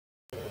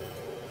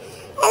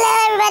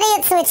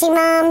Quiet, Switchy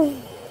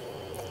Mom.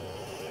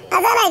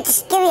 I thought I'd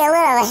just give you a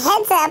little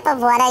heads up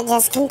of what I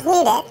just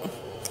completed.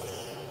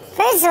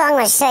 First of all, I'm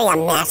going to show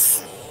you a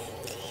mess.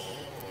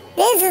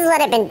 This is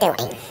what I've been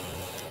doing.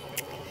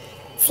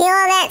 See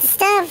all that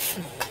stuff?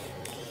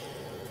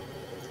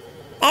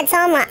 That's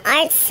all my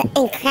arts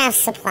and crafts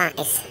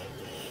supplies.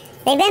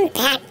 They've been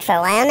packed for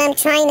a while and I'm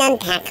trying to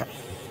unpack them.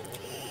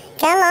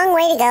 Got a long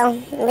way to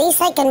go. At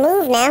least I can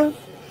move now.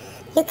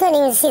 You couldn't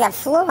even see the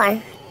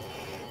floor.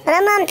 But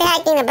I'm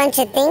unpacking a bunch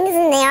of things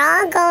and they're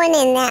all going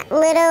in that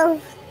little...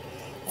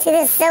 See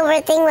this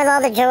silver thing with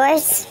all the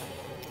drawers?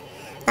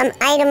 I'm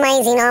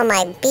itemizing all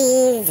my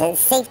beads and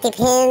safety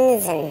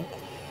pins and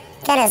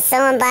got a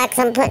sewing box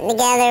I'm putting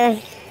together.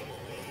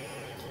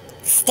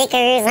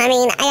 Stickers, I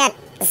mean, I got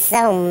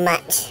so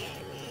much.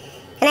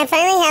 And I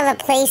finally have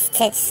a place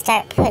to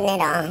start putting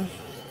it all.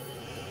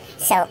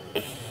 So,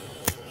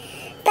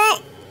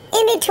 but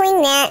in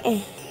between that,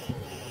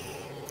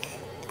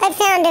 I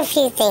found a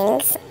few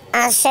things.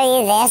 I'll show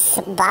you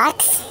this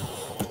box.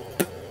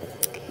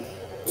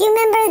 Do you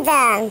remember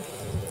the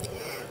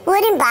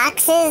wooden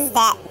boxes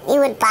that you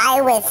would buy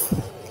with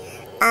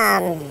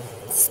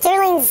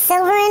sterling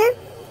silver in them?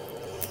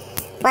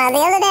 Well, the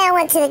other day I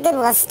went to the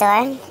Goodwill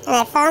store and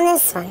I found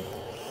this one. It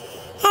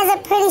has a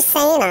pretty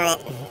saying on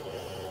it.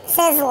 It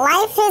says,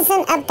 life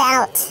isn't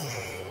about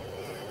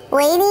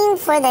waiting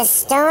for the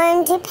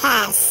storm to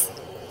pass.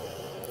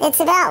 It's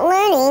about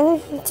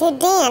learning to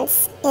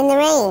dance in the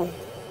rain.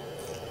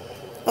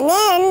 And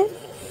then,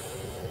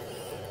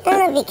 I don't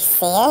know if you can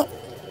see it,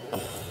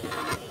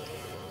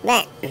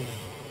 but,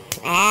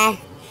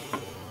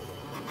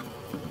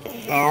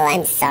 oh,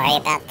 I'm sorry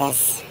about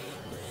this.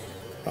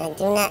 I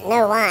do not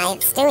know why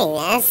it's doing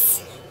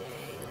this.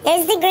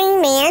 There's the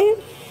green man,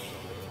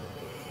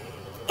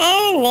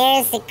 and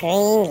there's the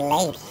green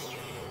lady.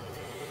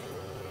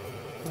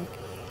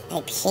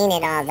 I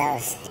painted all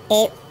those.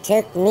 It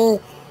took me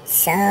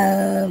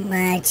so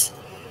much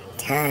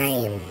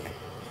time.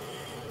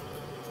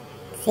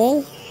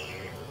 See?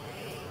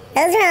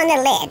 Those are on the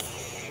lid.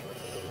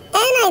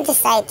 And I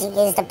decided to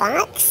use the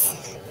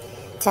box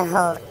to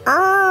hold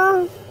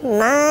all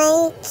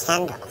my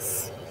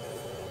candles.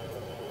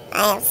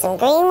 I have some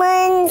green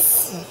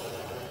ones,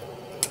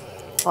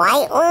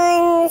 white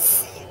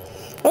ones.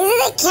 These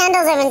are the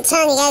candles I've been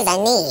telling you guys I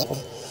need.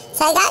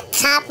 So I got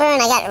copper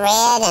and I got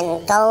red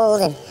and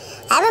gold. And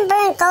I haven't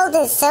burned gold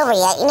and silver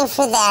yet, you know,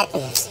 for that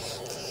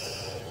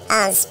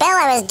spell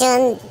I was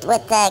doing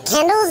with the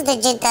candles,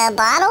 the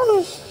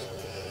bottle.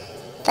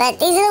 But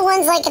these are the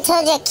ones, like I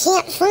told you, I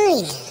can't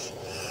find.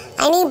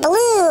 I need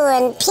blue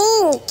and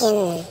pink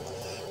and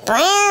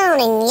brown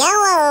and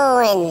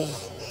yellow and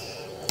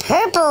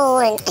purple,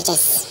 and I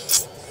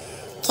just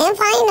can't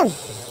find them.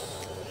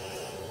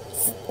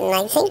 And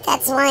I think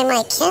that's why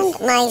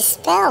my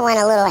spell went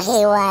a little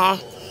haywire.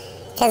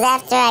 Because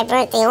after I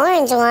burnt the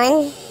orange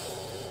one,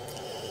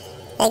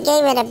 they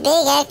gave it a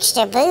big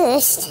extra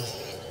boost.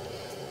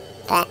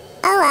 But,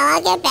 oh well,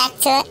 I'll get back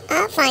to it.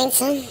 I'll find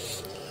some.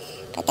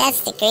 But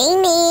that's the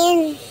green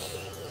man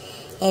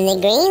and the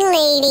green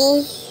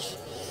lady.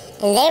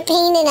 And they're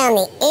painted on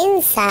the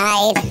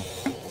inside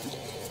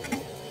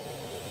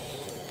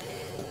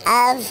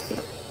of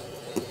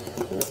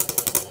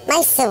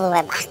my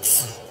silverware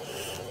box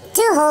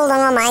to hold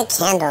all my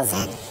candles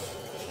in.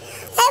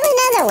 I have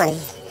another one.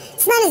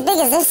 It's not as big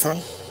as this one. A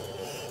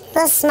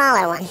little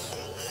smaller one.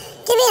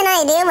 Give you an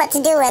idea what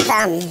to do with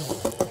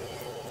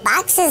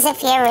boxes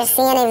if you ever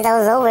see any of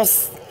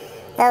those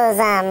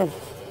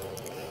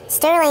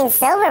sterling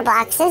silver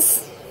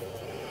boxes.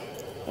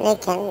 You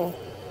can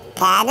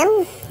pad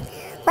them.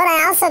 What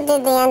I also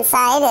did the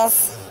inside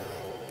is,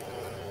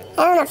 I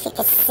don't know if you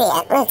can see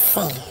it. Let's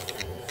see.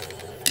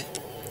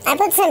 I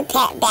put some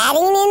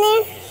batting in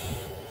there.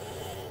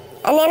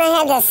 And then I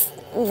had this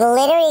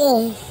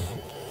glittery,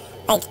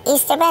 like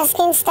Easter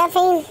basking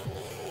stuffing.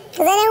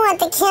 Because I didn't want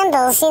the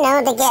candles, you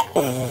know, to get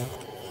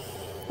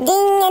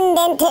ding and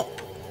dented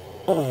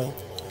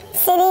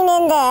sitting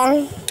in the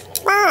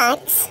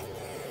box.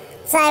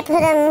 So I put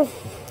them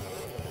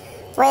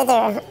where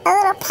they're a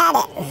little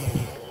padded.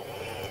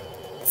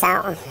 So, I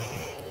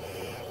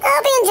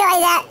hope you enjoy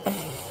that.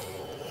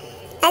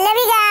 I love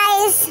you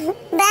guys.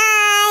 Bye.